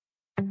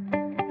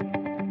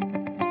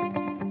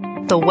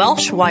The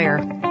Welsh Wire,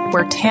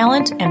 where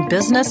talent and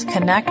business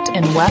connect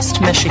in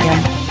West Michigan.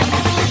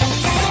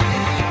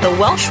 The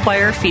Welsh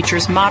Wire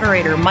features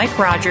moderator Mike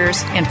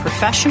Rogers and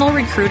professional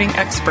recruiting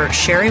expert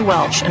Sheri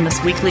Welsh in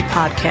this weekly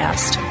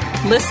podcast.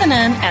 Listen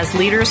in as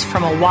leaders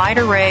from a wide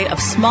array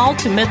of small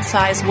to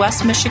mid-sized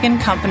West Michigan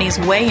companies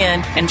weigh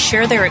in and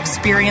share their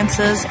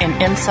experiences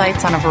and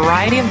insights on a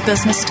variety of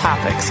business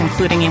topics,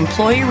 including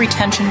employee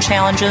retention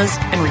challenges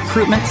and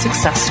recruitment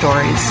success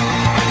stories.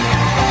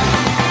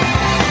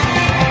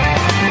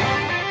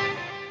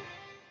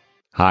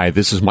 Hi,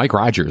 this is Mike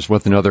Rogers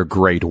with another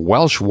great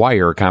Welsh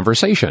Wire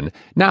conversation.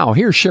 Now,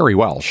 here's Sheri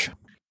Welsh.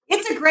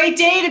 It's a great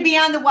day to be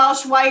on the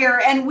Welsh Wire,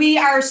 and we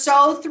are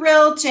so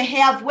thrilled to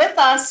have with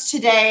us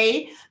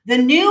today the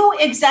new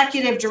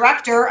executive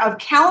director of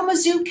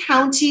Kalamazoo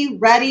County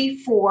Ready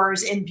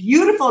Fours in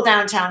beautiful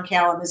downtown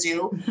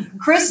Kalamazoo,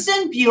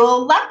 Kristyn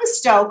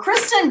Buhl-Lepisto.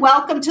 Kristyn,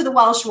 welcome to the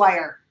Welsh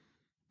Wire.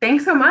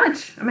 Thanks so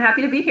much. I'm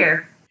happy to be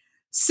here.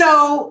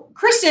 So,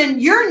 Kristyn,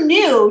 you're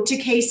new to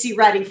KC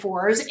Ready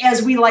Fours,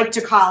 as we like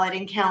to call it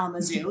in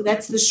Kalamazoo.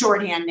 That's the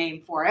shorthand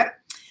name for it.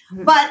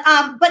 But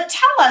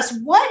tell us,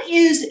 what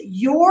is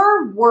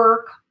your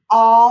work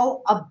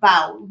all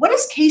about? What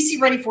does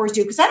KC Ready Fours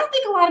do? Because I don't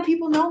think a lot of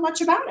people know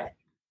much about it.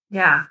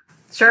 Yeah,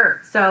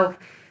 sure. So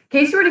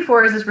KC Ready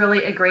Fours is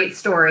really a great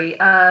story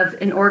of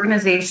an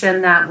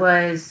organization that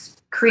was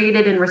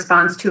created in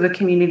response to a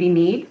community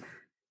need.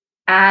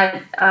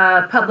 At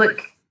a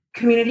public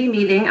community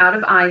meeting out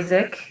of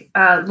Isaac,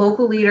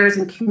 local leaders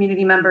and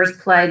community members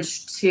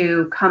pledged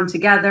to come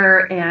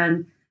together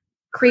and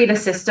create a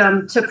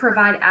system to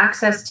provide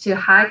access to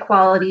high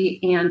quality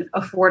and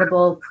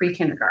affordable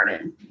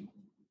pre-kindergarten.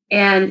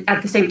 And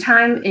at the same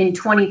time, in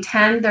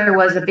 2010, there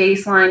was a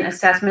baseline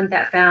assessment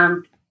that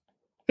found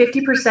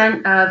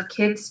 50% of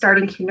kids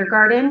starting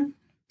kindergarten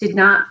did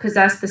not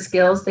possess the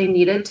skills they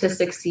needed to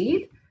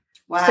succeed.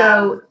 Wow.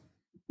 So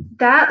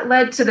that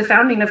led to the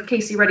founding of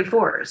KC Ready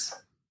Fours.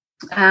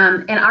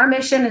 And our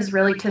mission is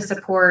really to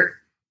support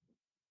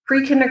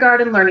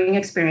pre-kindergarten learning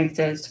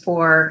experiences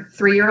for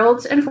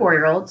 3-year-olds and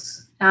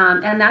 4-year-olds.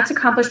 And that's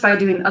accomplished by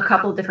doing a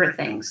couple different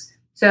things.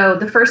 So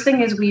the first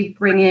thing is we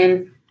bring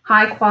in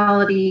high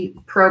quality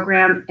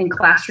program and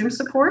classroom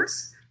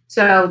supports.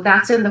 So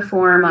that's in the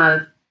form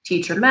of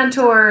teacher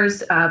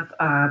mentors, of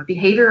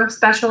behavioral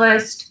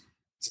specialists,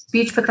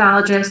 speech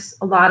pathologists,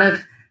 a lot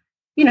of,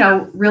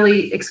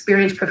 really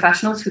experienced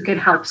professionals who can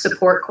help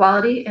support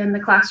quality in the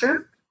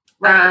classroom.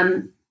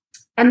 Right.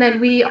 And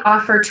then we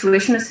offer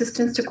tuition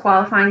assistance to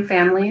qualifying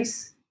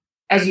families.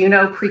 As you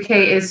know,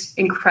 pre-K is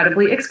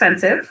incredibly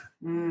expensive.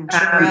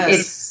 Sure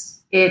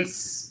is.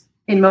 It's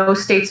in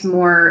most states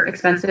more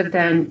expensive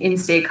than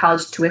in-state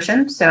college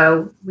tuition.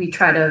 So we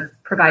try to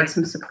provide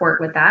some support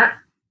with that.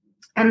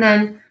 And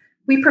then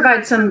we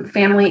provide some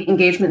family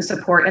engagement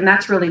support, and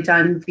that's really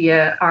done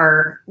via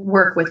our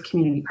work with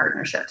community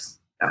partnerships.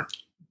 So.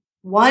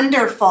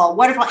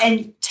 Wonderful.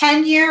 And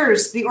 10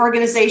 years the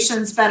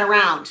organization's been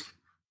around.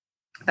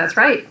 That's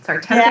right. It's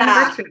our 10th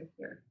anniversary this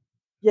year.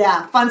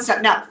 Yeah, fun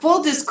stuff. Now,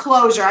 full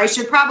disclosure, I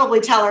should probably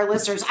tell our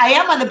listeners, I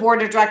am on the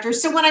board of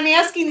directors. So when I'm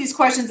asking these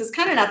questions, it's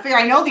kind of not fair.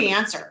 I know the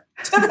answer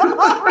to them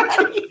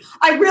already.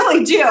 I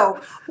really do.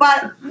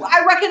 But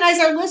I recognize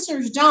our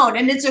listeners don't.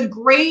 And it's a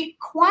great,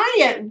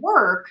 quiet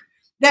work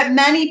that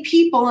many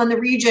people in the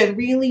region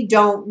really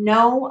don't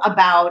know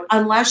about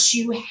unless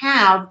you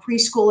have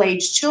preschool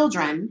age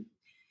children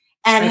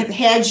and have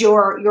had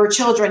your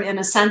children in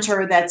a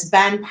center that's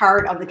been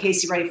part of the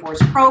KC Ready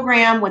Fours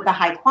program with the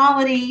high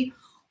quality,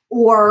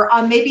 or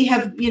maybe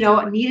have,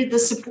 needed the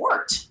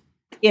support,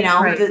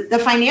 Right. the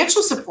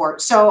financial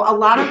support. So a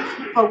lot of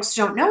folks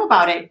don't know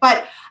about it.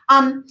 But,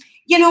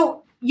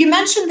 you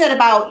mentioned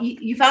that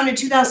you found in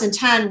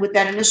 2010 with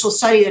that initial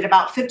study that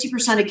about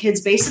 50% of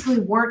kids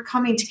basically weren't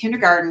coming to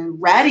kindergarten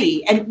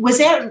ready. And was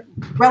that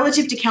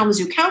relative to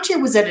Kalamazoo County, or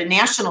was that a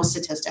national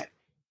statistic?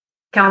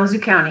 Kalamazoo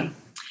County.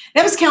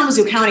 That was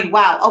Kalamazoo County.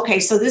 Wow. Okay.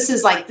 So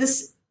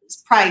this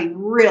probably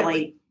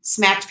really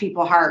smacked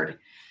people hard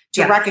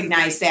to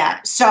recognize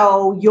that.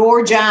 So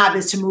your job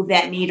is to move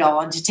that needle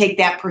and to take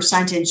that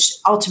percentage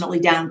ultimately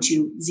down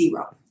to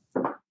 0.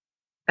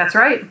 That's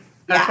right.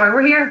 That's why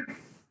we're here.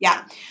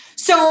 Yeah.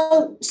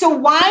 So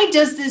why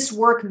does this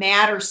work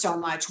matter so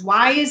much?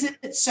 Why is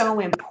it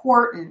so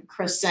important,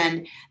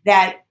 Kristyn,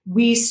 that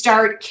we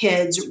start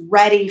kids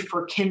ready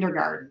for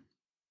kindergarten?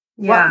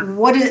 Yeah.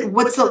 What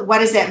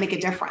does that make a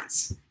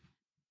difference?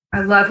 I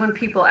love when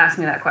people ask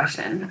me that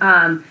question.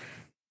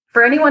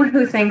 For anyone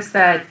who thinks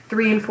that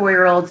 3 and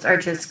 4-year-olds are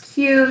just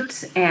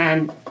cute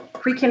and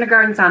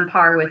pre-kindergarten's on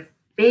par with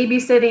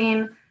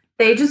babysitting,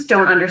 they just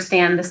don't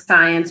understand the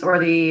science or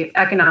the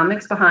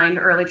economics behind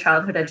early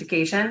childhood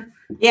education.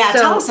 Yeah,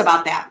 tell us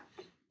about that.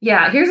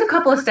 Yeah, here's a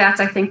couple of stats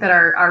I think that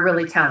are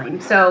really telling.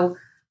 So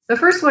the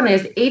first one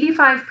is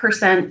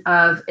 85%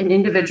 of an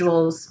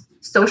individual's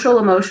social,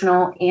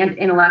 emotional, and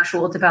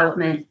intellectual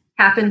development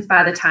happens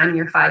by the time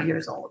you're 5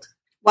 years old.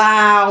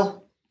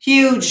 Wow.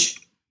 Huge.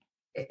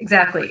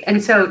 Exactly.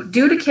 And so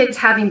due to kids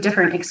having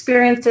different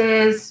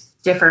experiences,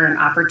 different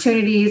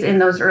opportunities in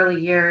those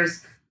early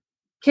years,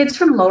 kids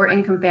from lower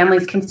income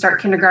families can start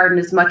kindergarten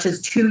as much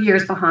as 2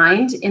 years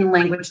behind in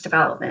language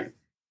development.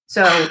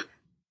 So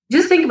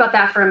just think about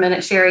that for a minute,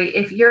 Sheri.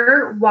 If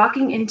you're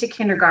walking into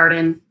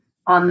kindergarten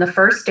on the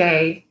first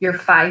day, you're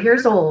 5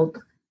 years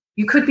old,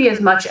 you could be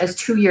as much as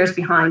 2 years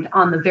behind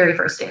on the very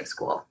first day of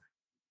school.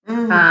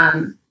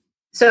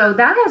 So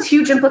that has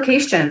huge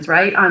implications,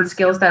 right, on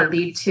skills that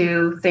lead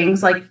to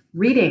things like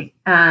reading.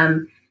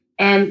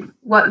 And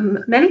what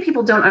many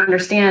people don't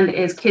understand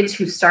is kids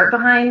who start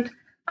behind,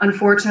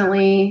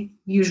 unfortunately,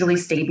 usually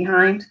stay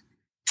behind.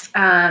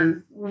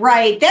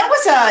 Right. That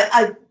was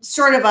a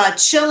sort of a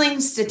chilling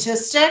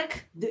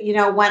statistic,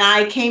 when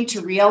I came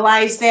to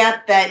realize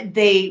that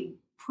they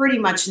pretty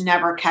much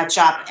never catch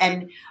up.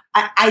 And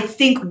I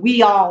think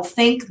we all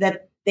think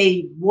that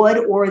they would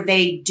or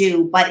they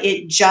do, but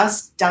it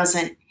just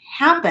doesn't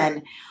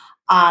happen.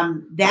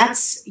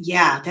 That's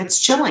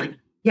chilling.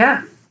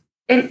 Yeah.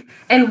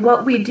 And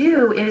what we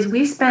do is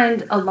we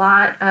spend a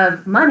lot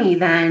of money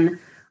then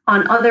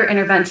on other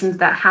interventions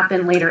that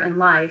happen later in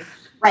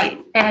life.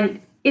 Right.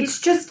 And it's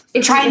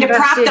trying to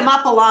prop them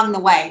up along the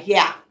way.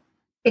 Yeah.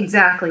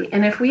 Exactly.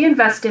 And if we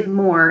invested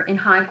more in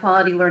high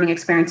quality learning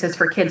experiences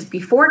for kids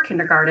before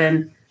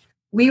kindergarten,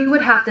 we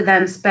would have to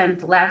then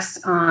spend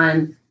less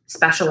on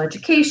special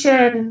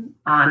education,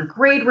 on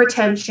grade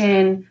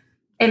retention.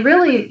 And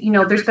really,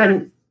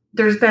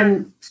 there's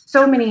been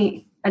so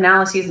many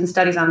analyses and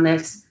studies on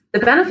this. The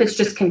benefits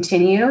just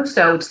continue.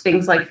 So it's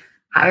things like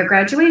higher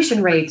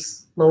graduation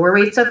rates, lower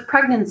rates of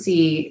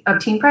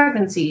teen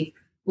pregnancy,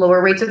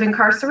 lower rates of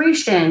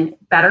incarceration,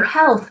 better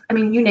health. I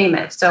mean, you name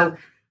it. So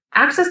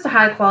access to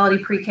high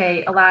quality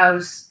pre-K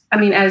allows,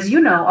 as you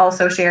know,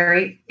 also,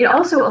 Sheri, it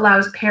also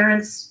allows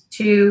parents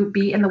to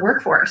be in the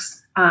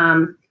workforce.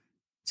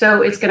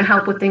 So it's going to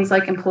help with things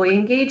like employee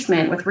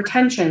engagement, with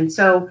retention.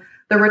 So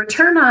the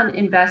return on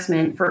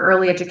investment for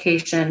early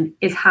education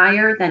is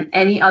higher than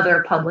any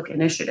other public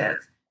initiative.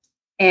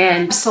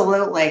 And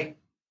absolutely.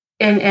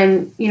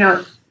 And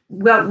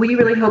what we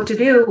really hope to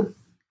do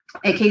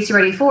at Casey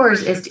Ready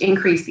Fours is to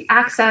increase the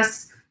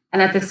access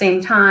and at the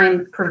same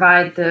time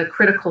provide the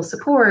critical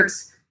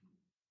supports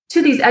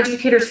to these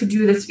educators who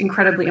do this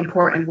incredibly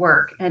important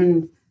work.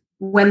 And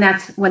when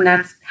that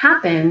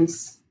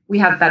happens, we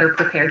have better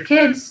prepared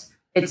kids.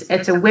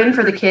 It's a win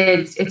for the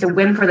kids, it's a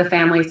win for the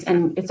families,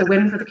 and it's a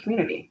win for the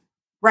community.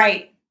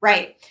 Right.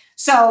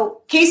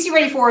 So Casey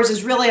Ready Fours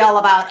is really all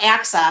about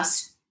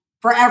access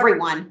for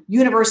everyone.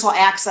 Universal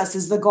access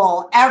is the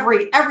goal.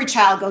 Every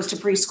child goes to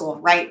preschool,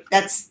 right?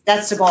 That's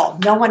the goal.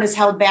 No one is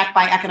held back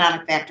by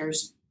economic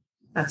factors.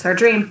 That's our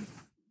dream.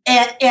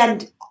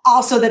 And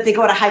also that they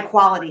go to high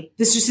quality.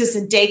 This just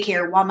isn't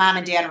daycare while mom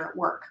and dad are at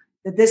work.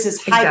 That this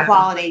is high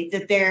quality,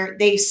 that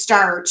they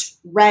start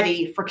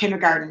ready for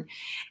kindergarten.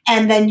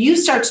 And then you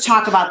start to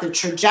talk about the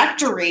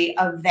trajectory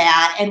of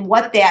that and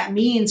what that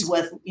means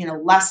with,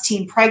 less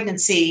teen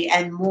pregnancy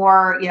and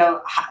more,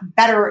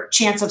 better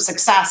chance of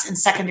success in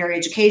secondary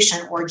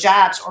education or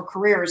jobs or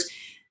careers.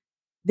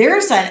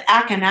 There's an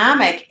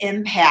economic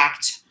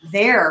impact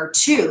there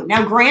too.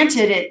 Now,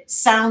 granted, it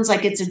sounds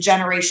like it's a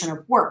generation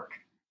of work,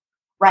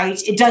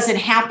 right? It doesn't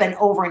happen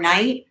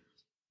overnight.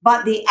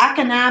 But the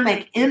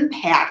economic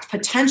impact,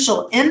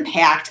 potential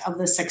impact of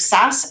the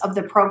success of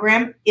the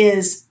program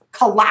is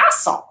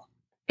colossal.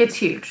 It's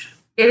huge.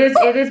 It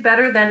is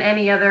better than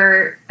any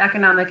other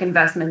economic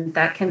investment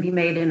that can be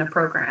made in a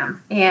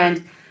program.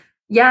 And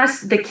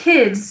yes, the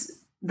kids,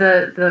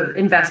 the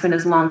investment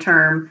is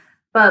long-term,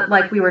 but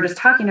like we were just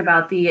talking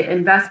about, the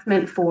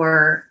investment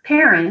for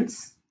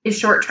parents is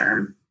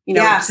short-term,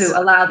 yes. To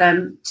allow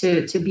them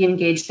to be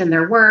engaged in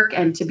their work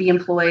and to be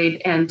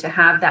employed and to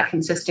have that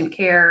consistent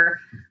care.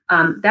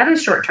 That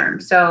is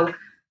short-term. So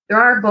there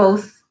are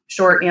both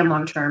short and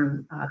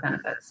long-term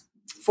benefits.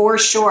 For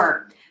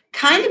sure.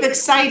 Kind of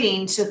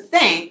exciting to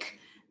think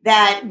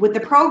that with the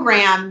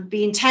program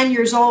being 10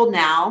 years old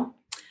now,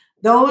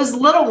 those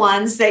little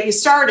ones that you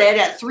started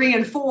at 3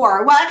 and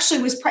 4, well, actually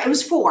it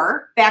was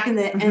 4 back in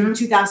in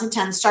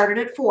 2010, started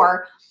at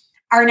 4,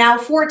 are now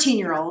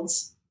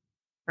 14-year-olds.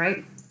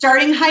 Right.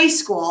 Starting high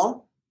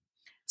school.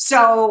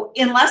 So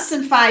in less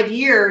than 5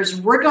 years,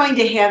 we're going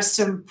to have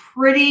some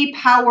pretty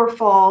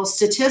powerful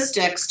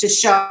statistics to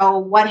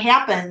show what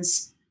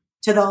happens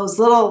to those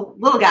little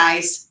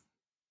guys.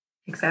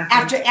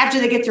 Exactly. After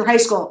they get through high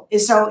school.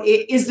 Is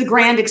the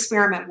grand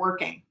experiment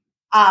working?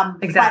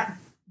 Exactly.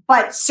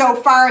 But so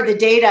far the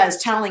data is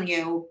telling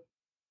you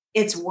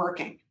it's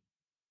working.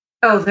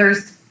 Oh, there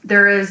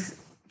is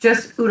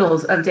just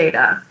oodles of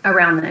data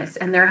around this,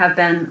 and there have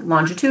been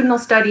longitudinal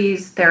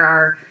studies. There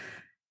are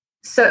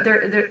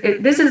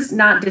this is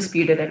not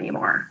disputed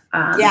anymore.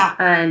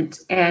 And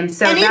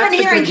so even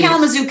here in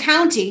Kalamazoo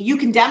County, you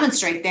can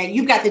demonstrate that.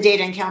 You've got the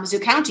data in Kalamazoo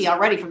County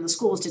already from the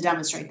schools to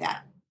demonstrate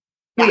that.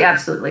 Yeah. We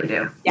absolutely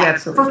do. Yeah. We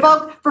absolutely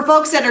do. For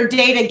folks that are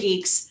data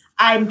geeks,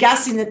 I'm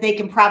guessing that they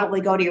can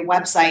probably go to your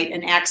website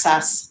and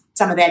access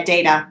some of that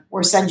data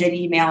or send you an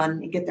email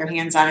and get their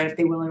hands on it if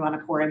they really want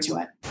to pour into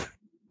it.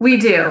 We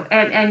do.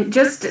 And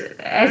just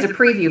as a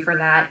preview for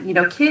that,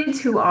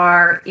 kids who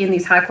are in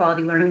these high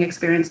quality learning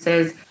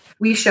experiences,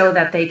 we show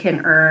that they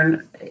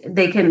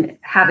can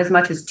have as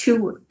much as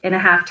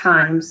 2.5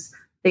 times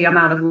the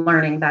amount of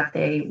learning that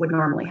they would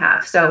normally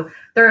have. So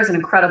there is an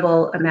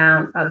incredible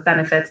amount of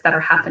benefits that are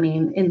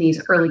happening in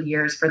these early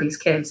years for these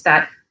kids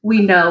that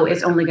we know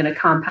is only going to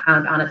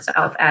compound on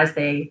itself as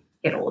they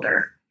get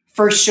older.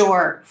 For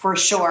sure.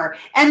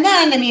 And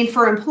then,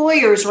 for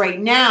employers right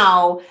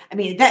now,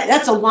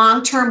 that's a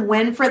long-term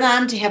win for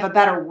them to have a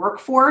better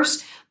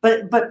workforce.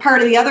 But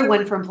part of the other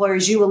win for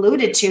employers you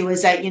alluded to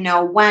is that,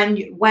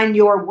 when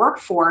your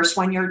workforce,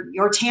 when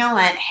your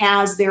talent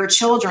has their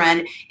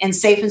children in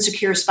safe and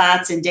secure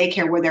spots in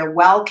daycare where they're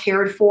well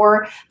cared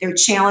for, they're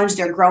challenged,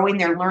 they're growing,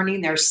 they're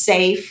learning, they're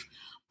safe,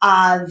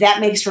 that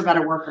makes for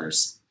better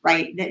workers,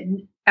 right?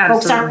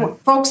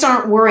 Folks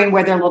aren't worrying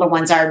where their little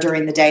ones are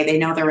during the day. They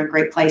know they're in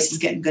great places,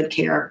 getting good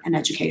care and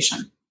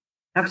education.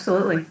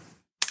 Absolutely.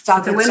 It's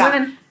all good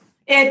stuff.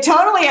 It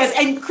totally is.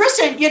 And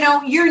Kristyn,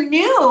 you're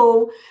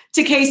new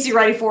to Casey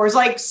Ready For. It's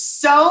like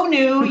so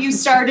new. You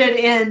started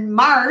in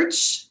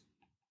March.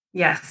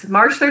 Yes,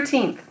 March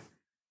 13th.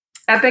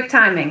 Epic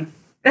timing.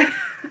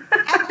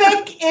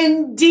 Epic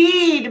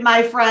indeed,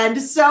 my friend.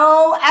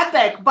 So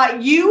epic.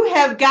 But you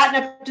have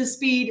gotten up to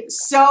speed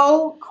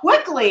so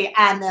quickly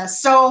on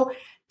this. So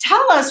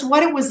tell us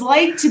what it was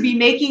like to be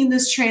making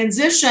this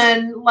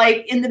transition,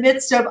 like in the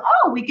midst of,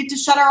 we get to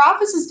shut our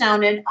offices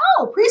down and,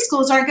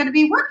 preschools aren't going to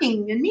be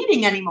working and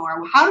meeting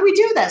anymore. How do we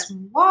do this?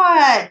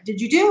 What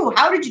did you do?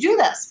 How did you do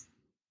this?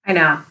 I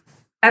know.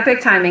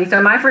 Epic timing.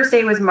 So my first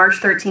day was March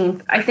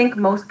 13th. I think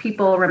most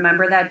people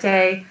remember that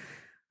day.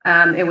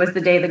 It was the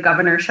day the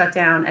governor shut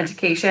down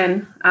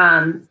education.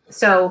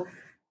 So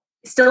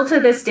still to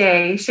this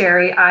day,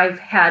 Sheri, I've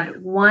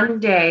had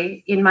one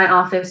day in my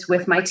office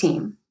with my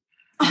team.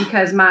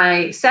 Because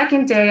my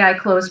second day I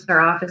closed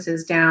our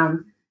offices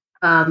down.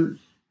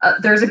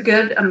 There's a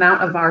good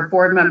amount of our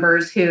board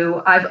members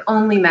who I've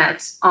only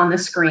met on the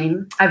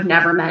screen. I've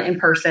never met in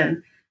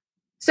person.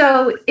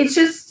 So it's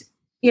just,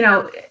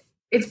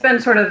 it's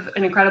been sort of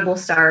an incredible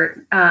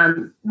start.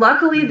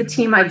 Luckily, the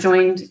team I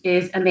joined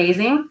is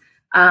amazing.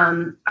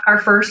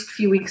 Our first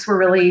few weeks were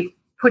really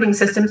putting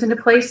systems into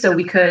place so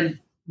we could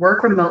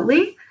work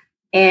remotely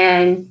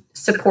and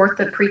support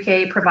the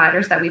pre-K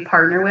providers that we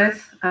partner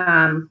with.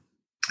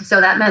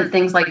 So that meant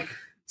things like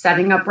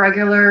setting up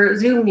regular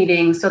Zoom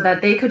meetings so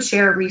that they could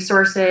share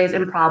resources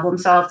and problem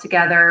solve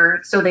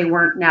together so they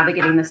weren't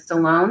navigating this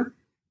alone.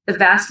 The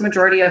vast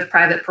majority of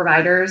private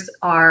providers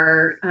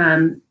are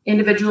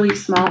individually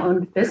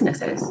small-owned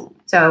businesses.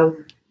 So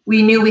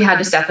we knew we had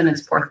to step in and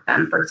support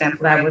them. For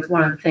example, that was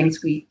one of the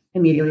things we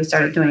immediately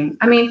started doing.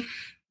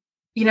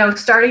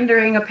 Starting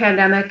during a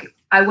pandemic,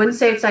 I wouldn't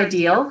say it's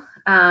ideal.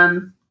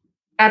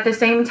 At the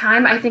same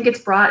time, I think it's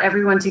brought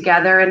everyone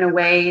together in a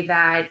way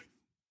that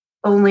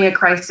only a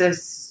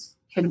crisis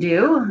can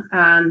do.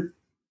 And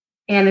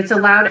it's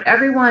allowed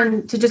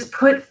everyone to just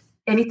put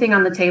anything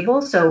on the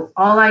table. So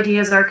all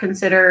ideas are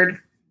considered.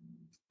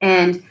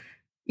 And,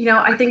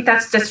 I think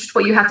that's just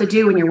what you have to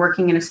do when you're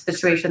working in a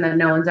situation that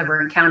no one's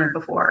ever encountered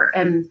before.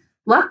 And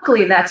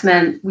luckily that's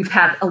meant we've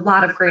had a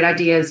lot of great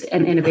ideas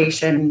and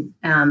innovation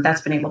that's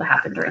been able to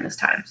happen during this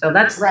time. So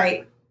that's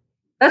right.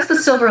 That's the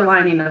silver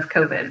lining of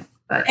COVID.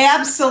 But.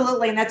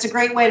 Absolutely. And that's a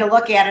great way to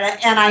look at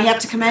it. And I have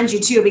to commend you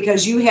too,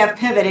 because you have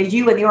pivoted,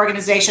 you and the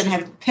organization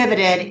have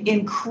pivoted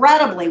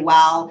incredibly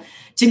well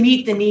to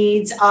meet the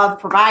needs of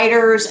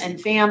providers and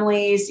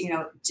families,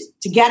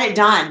 to get it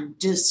done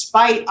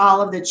despite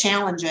all of the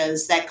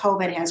challenges that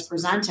COVID has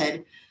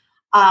presented.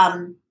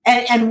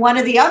 And one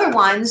of the other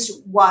ones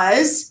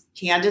was,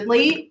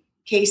 candidly,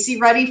 Casey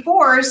Ready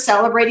For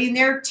celebrating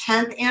their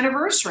 10th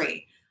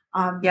anniversary.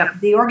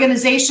 The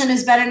organization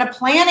has been in a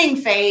planning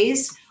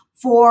phase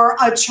for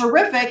a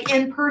terrific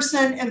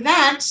in-person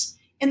event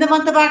in the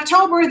month of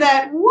October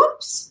that,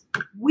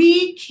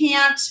 we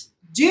can't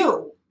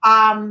do.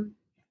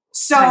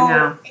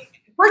 So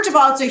first of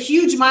all, it's a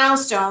huge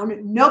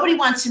milestone. Nobody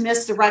wants to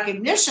miss the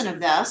recognition of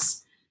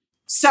this.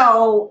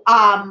 So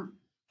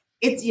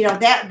it's,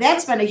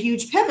 that's been a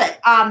huge pivot.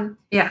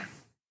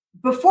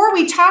 Before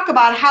we talk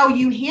about how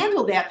you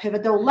handle that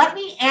pivot, though, let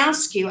me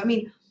ask you,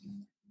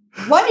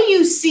 what do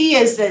you see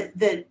as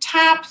the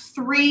top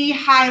 3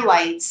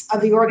 highlights of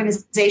the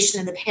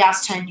organization in the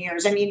past 10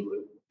 years?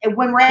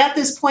 When we're at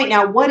this point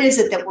now, what is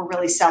it that we're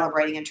really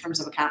celebrating in terms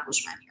of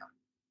accomplishment here?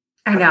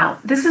 I know.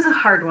 This is a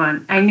hard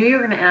one. I knew you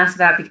were going to ask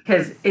that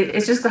because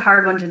it's just a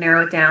hard one to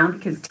narrow it down,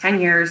 because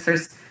 10 years,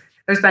 there's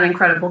been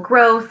incredible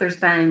growth. There's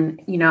been,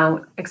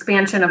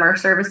 expansion of our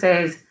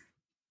services.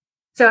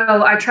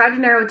 So I tried to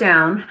narrow it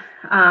down.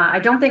 I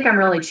don't think I'm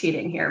really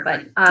cheating here,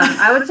 but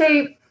I would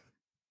say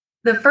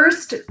the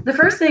first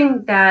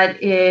thing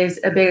that is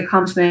a big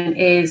accomplishment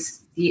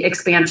is the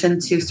expansion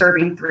to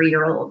serving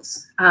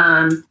 3-year-olds.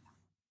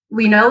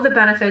 We know the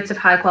benefits of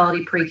high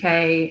quality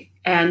pre-K,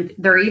 and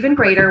they're even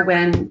greater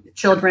when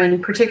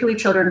children, particularly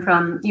children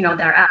from,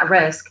 that are at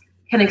risk,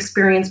 can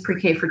experience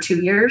pre-K for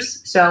 2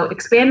 years. So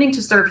expanding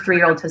to serve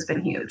 3-year-olds has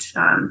been huge.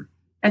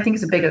 I think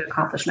it's a big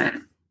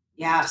accomplishment.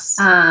 Yes.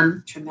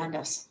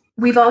 Tremendous.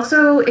 we've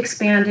also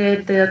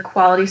expanded the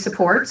quality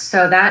supports.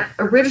 So that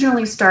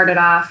originally started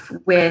off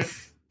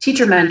with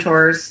teacher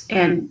mentors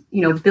and,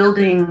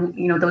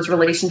 building, those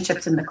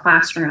relationships in the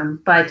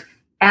classroom, but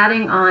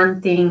adding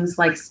on things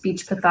like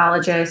speech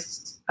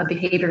pathologists, a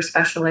behavior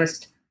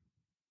specialist.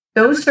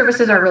 Those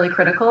services are really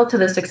critical to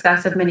the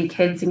success of many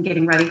kids in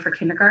getting ready for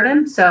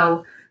kindergarten.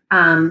 So,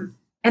 and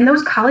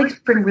those colleagues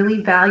bring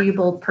really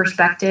valuable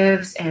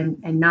perspectives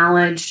and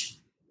knowledge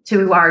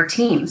to our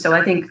team. So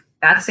I think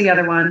that's the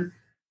other one.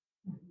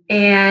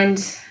 And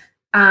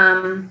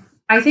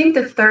I think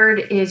the third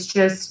is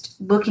just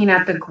looking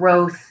at the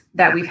growth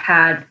that we've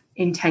had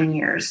in 10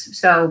 years.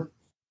 So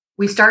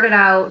we started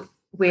out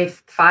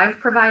with 5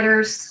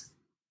 providers.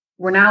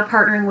 We're now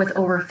partnering with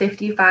over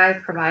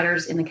 55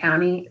 providers in the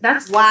county.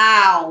 That's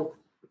wow,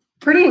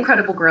 pretty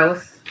incredible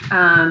growth.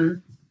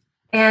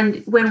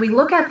 And when we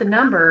look at the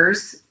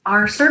numbers,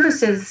 our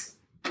services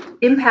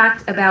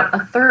impact about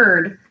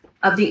 1/3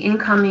 of the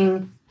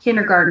incoming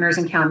kindergartners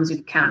in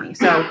Kalamazoo County.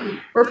 So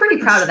we're pretty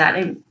proud of that.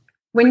 And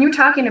when you're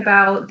talking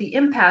about the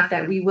impact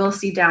that we will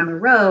see down the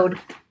road,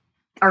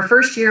 our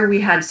first year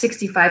we had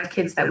 65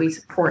 kids that we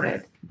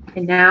supported,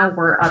 and now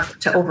we're up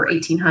to over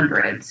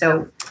 1,800.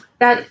 So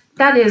that's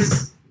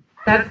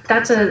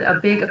a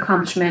big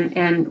accomplishment,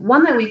 and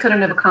one that we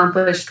couldn't have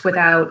accomplished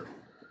without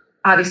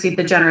obviously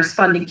the generous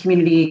funding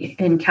community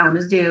in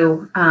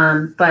Kalamazoo.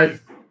 But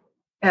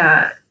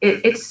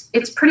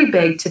it's pretty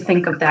big to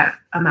think of that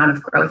amount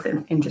of growth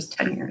in just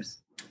 10 years.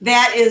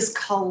 That is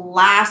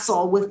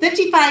colossal. With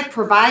 55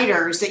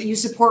 providers that you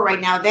support right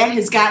now, that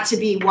has got to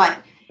be what,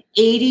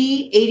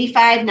 80,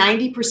 85,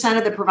 90%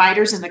 of the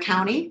providers in the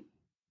county?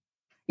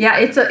 Yeah,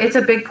 it's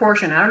a big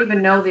portion. I don't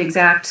even know the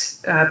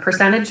exact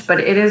percentage, but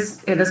it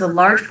is a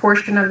large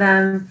portion of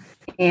them.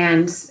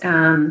 And,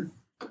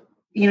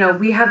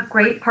 we have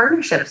great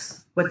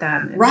partnerships with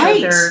them. And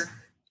right. So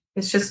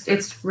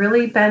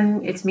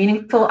it's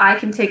meaningful. I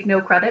can take no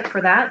credit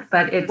for that,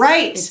 but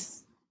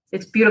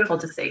it's beautiful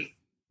to see.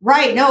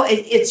 Right. No,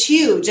 it's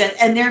huge.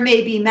 And there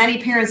may be many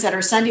parents that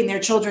are sending their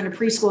children to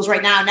preschools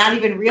right now, not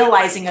even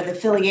realizing of the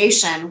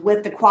affiliation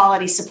with the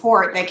quality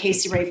support that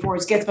Casey Ray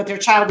Force gets, but their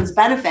child is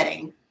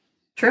benefiting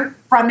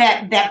from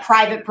that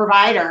private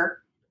provider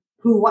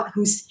who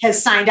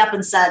has signed up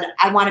and said,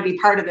 I want to be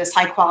part of this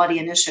high quality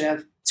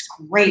initiative. It's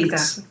great.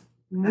 Exactly.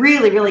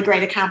 Really, really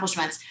great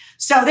accomplishments.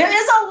 So there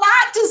is a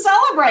lot to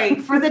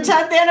celebrate for the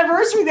 10th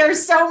anniversary.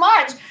 There's so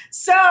much.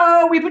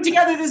 So we put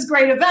together this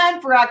great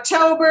event for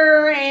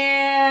October,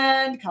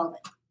 and COVID.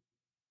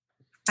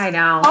 I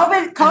know.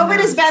 COVID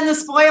has been the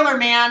spoiler,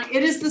 man.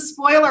 It is the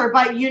spoiler.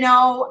 But,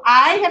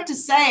 I have to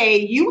say,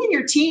 you and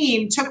your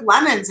team took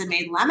lemons and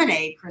made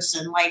lemonade,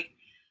 Kristyn.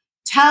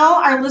 Tell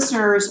our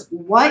listeners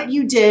what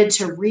you did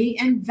to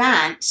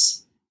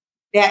reinvent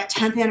that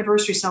 10th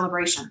anniversary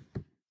celebration.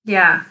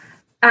 Yeah.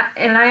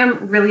 And I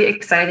am really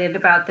excited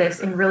about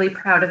this and really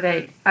proud of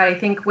it. I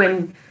think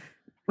when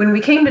we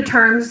came to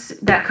terms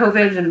that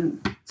COVID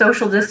and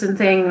social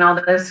distancing and all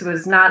this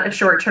was not a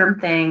short-term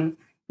thing,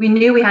 we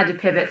knew we had to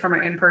pivot from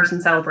our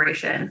in-person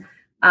celebration.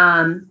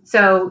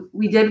 So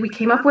we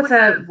came up with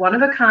a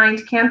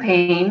one-of-a-kind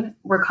campaign.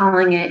 We're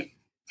calling it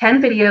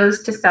 10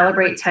 Videos to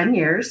Celebrate 10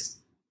 Years.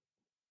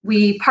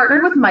 We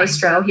partnered with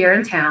Maestro here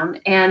in town,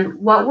 and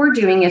what we're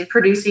doing is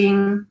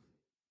producing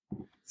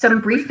some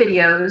brief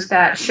videos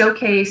that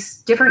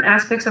showcase different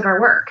aspects of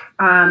our work.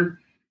 And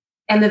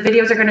the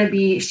videos are going to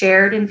be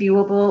shared and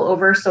viewable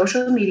over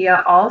social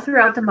media all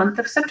throughout the month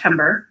of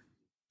September.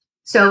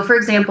 So, for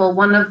example,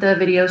 one of the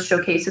videos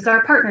showcases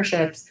our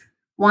partnerships.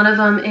 One of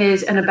them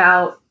is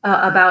about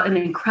an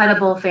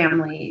incredible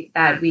family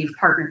that we've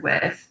partnered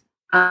with.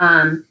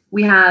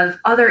 We have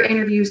other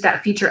interviews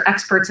that feature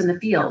experts in the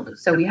field.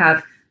 So we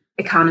have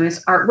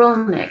economist Art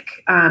Rolnick.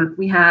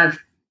 We have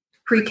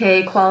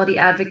pre-K quality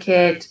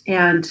advocate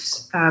and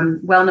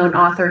well-known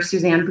author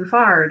Suzanne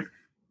Buffard.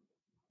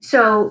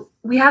 So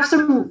we have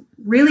some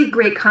really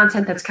great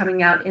content that's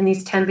coming out in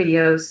these 10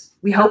 videos.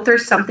 We hope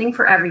there's something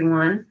for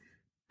everyone.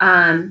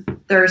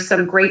 There's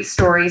some great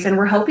stories, and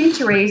we're hoping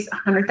to raise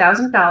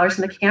 $100,000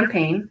 in the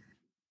campaign.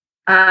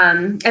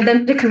 And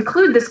then to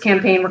conclude this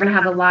campaign, we're going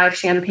to have a live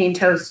champagne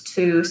toast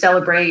to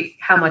celebrate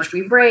how much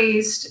we've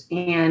raised.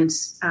 And,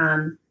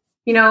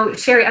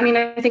 Sheri,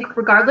 I think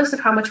regardless of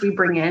how much we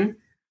bring in,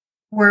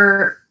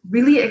 we're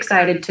really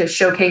excited to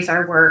showcase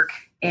our work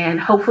and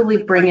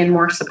hopefully bring in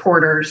more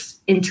supporters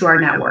into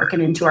our network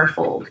and into our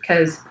fold.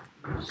 Because,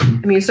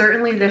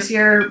 certainly this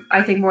year,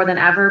 I think more than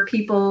ever,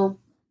 people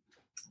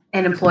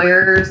and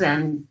employers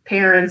and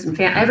parents and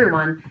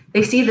everyone,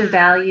 they see the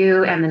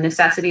value and the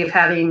necessity of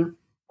having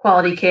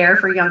quality care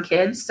for young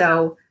kids.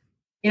 So,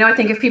 I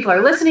think if people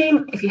are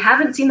listening, if you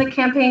haven't seen the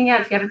campaign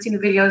yet, if you haven't seen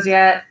the videos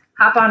yet,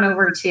 hop on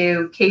over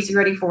to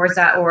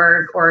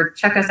CaseyReadyForce.org or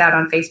check us out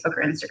on Facebook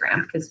or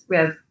Instagram, because we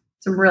have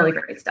some really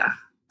great stuff.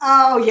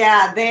 Oh,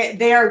 yeah,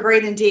 they are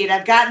great indeed.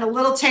 I've gotten a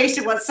little taste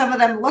of what some of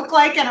them look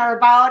like and are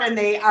about, and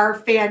they are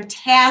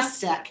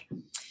fantastic.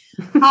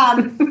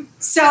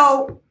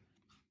 So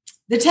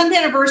the 10th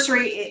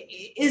anniversary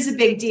is a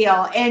big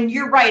deal. And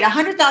you're right.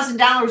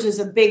 $100,000 is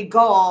a big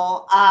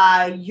goal.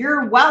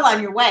 You're well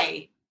on your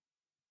way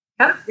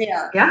there.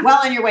 Yeah. Well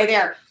on your way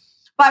there.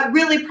 But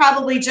really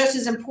probably just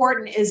as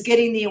important is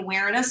getting the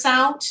awareness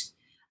out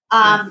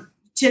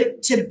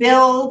to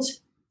build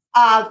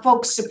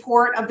folks'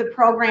 support of the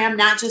program,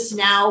 not just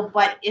now,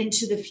 but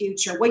into the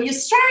future. When you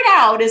start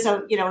out as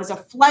a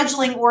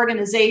fledgling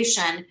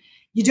organization,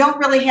 you don't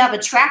really have a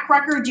track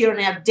record. You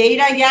don't have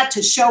data yet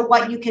to show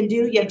what you can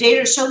do. You have data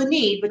to show the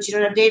need, but you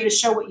don't have data to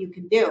show what you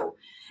can do.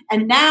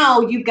 And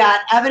now you've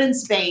got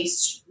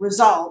evidence-based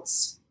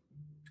results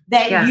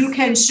that you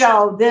can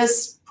show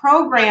this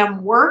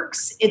program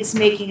works. It's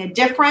making a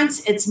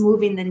difference. It's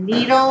moving the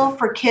needle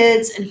for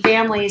kids and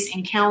families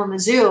in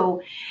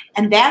Kalamazoo.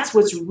 And that's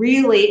what's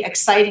really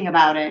exciting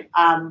about it.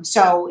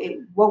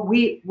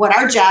 What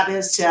our job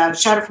is to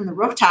shout it from the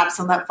rooftops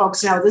and let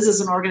folks know this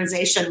is an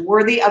organization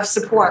worthy of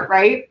support,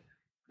 right?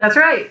 That's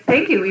right.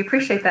 Thank you. We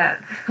appreciate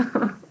that.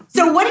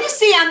 So what do you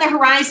see on the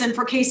horizon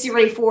for KC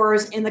Ready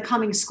 4s in the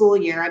coming school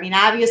year? I mean,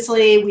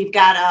 obviously, we've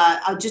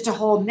got just a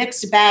whole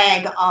mixed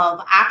bag of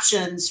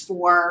options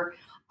for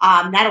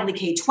not only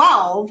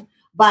K-12,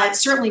 but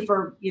certainly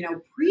for,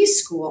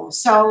 preschool.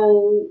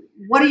 So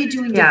what are you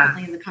doing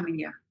differently in the coming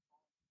year?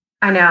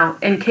 I know.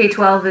 And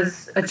K-12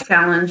 is a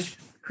challenge.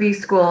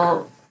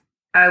 Preschool,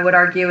 I would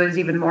argue, is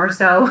even more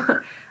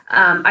so.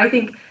 I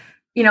think,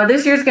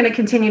 this year is going to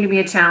continue to be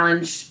a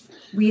challenge.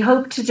 We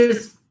hope to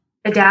just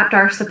adapt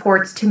our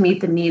supports to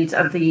meet the needs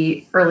of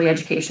the early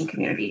education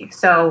community.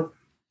 So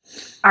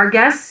our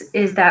guess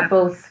is that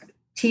both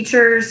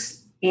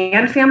teachers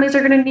and families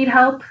are going to need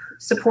help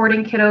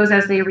supporting kiddos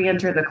as they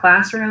re-enter the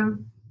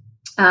classroom.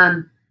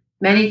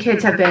 Many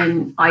kids have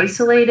been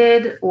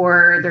isolated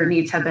or their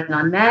needs have been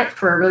unmet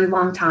for a really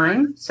long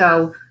time.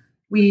 So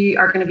we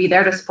are going to be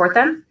there to support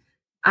them.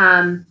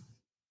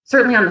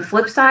 Certainly on the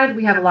flip side,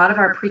 we have a lot of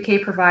our pre-K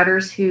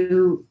providers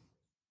who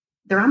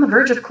they're on the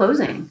verge of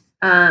closing.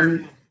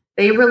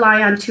 They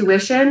rely on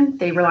tuition,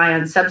 they rely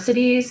on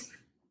subsidies,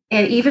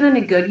 and even in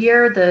a good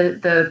year,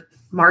 the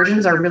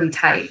margins are really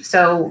tight.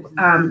 So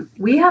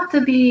we have to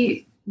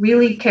be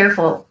really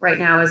careful right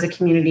now as a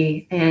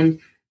community, and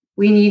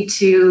we need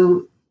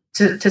to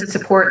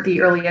support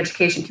the early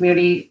education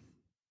community.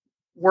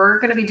 We're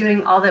going to be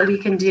doing all that we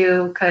can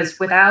do because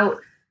without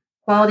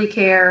quality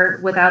care,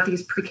 without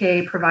these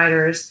pre-K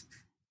providers,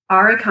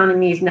 our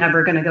economy is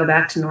never going to go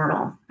back to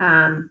normal.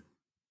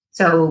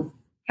 So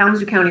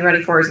Kalamazoo County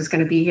Ready 4s is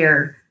going to be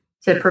here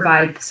to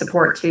provide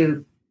support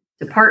to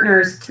the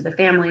partners, to the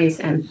families,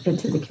 and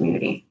to the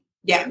community.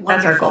 Yeah, wonderful.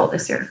 That's our goal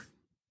this year.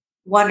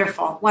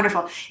 Wonderful,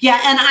 wonderful.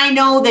 Yeah, and I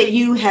know that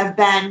you have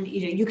been,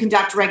 you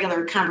conduct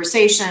regular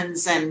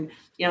conversations and,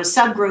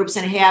 subgroups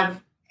and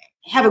have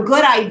a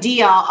good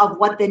idea of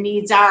what the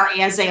needs are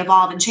as they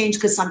evolve and change,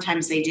 because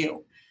sometimes they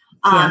do.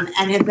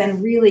 And have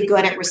been really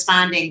good at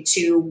responding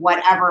to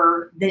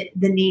whatever the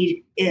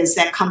need is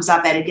that comes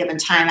up at a given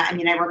time. I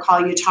mean, I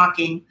recall you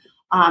talking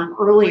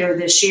earlier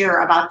this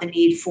year about the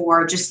need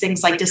for just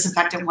things like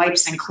disinfectant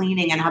wipes and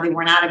cleaning and how they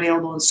were not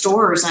available in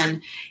stores.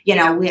 And,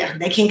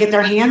 they can't get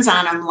their hands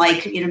on them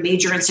like,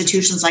 major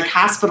institutions like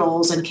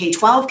hospitals and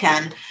K-12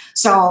 can.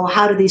 So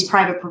how do these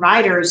private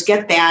providers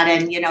get that?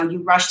 And,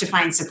 you rush to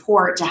find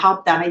support to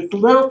help them. It's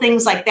little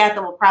things like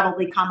that will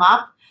probably come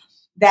up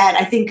that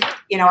I think,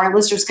 our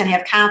listeners can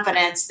have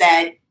confidence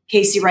that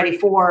KC Ready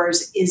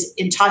 4s is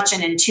in touch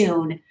and in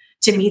tune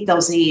to meet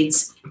those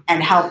needs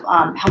and help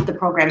the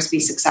programs be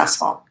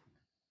successful.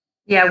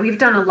 Yeah, we've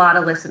done a lot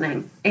of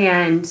listening,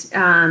 and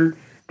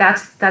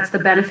that's the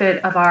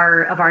benefit of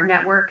our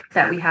network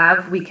that we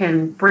have. We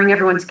can bring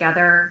everyone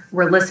together.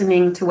 We're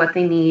listening to what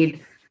they need,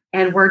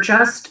 and we're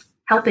just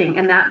helping.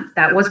 And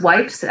that was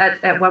wipes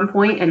at one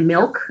point, and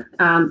milk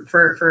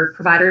for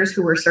providers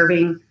who were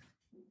serving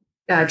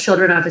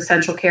children of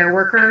essential care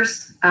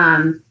workers.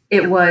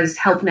 It was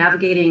help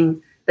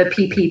navigating the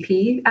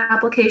PPP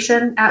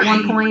application at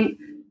one point.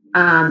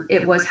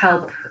 It was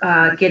help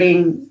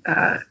getting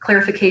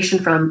clarification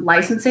from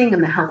licensing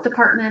in the health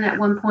department at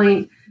one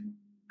point.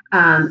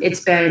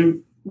 It's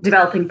been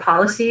developing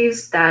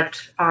policies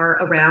that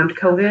are around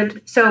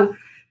COVID. So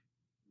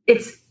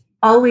it's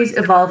always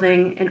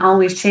evolving and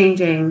always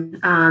changing.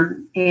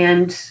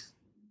 And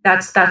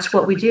that's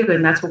what we do.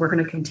 And that's what we're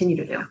going to continue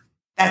to do.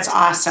 That's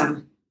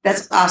awesome.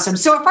 That's awesome.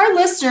 So if our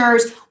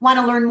listeners want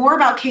to learn more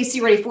about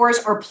KC Ready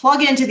 4s or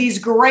plug into these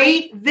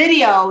great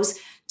videos,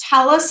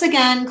 tell us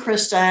again,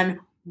 Kristyn,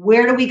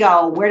 where do we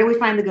go? Where do we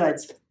find the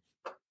goods?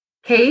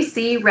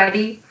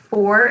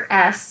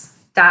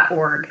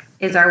 KCReady4s.org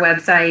is our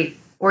website,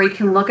 or you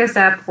can look us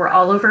up. We're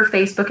all over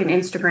Facebook and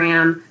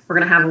Instagram. We're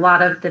going to have a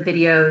lot of the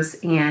videos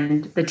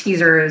and the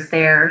teasers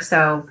there.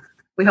 So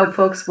we hope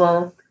folks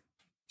will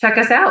check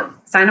us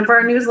out, sign up for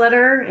our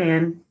newsletter,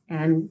 and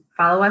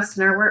follow us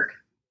in our work.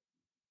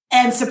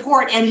 And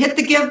support and hit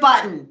the give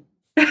button.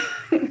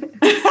 Definitely.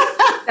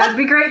 That'd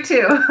be great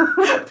too.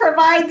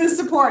 Provide the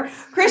support.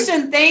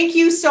 Kristyn, thank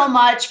you so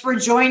much for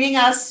joining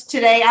us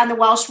today on the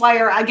Welsh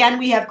Wire. Again,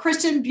 we have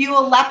Kristyn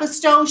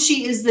Buhl-Lepisto.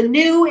 She is the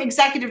new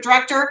Executive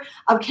Director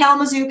of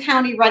Kalamazoo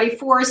County Ready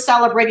Forest,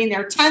 celebrating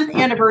their 10th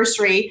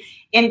anniversary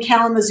in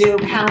Kalamazoo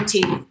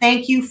County.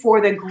 Thank you for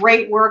the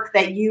great work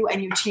that you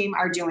and your team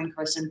are doing,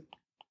 Kristyn.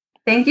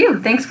 Thank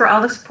you. Thanks for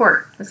all the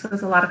support. This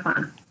was a lot of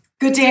fun.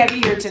 Good to have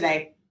you here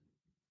today.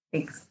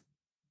 Thanks.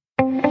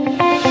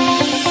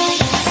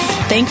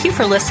 Thank you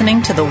for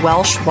listening to the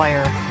Welsh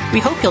Wire. We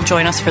hope you'll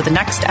join us for the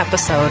next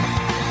episode.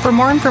 For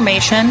more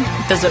information,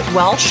 visit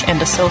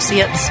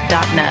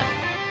welshandassociates.net.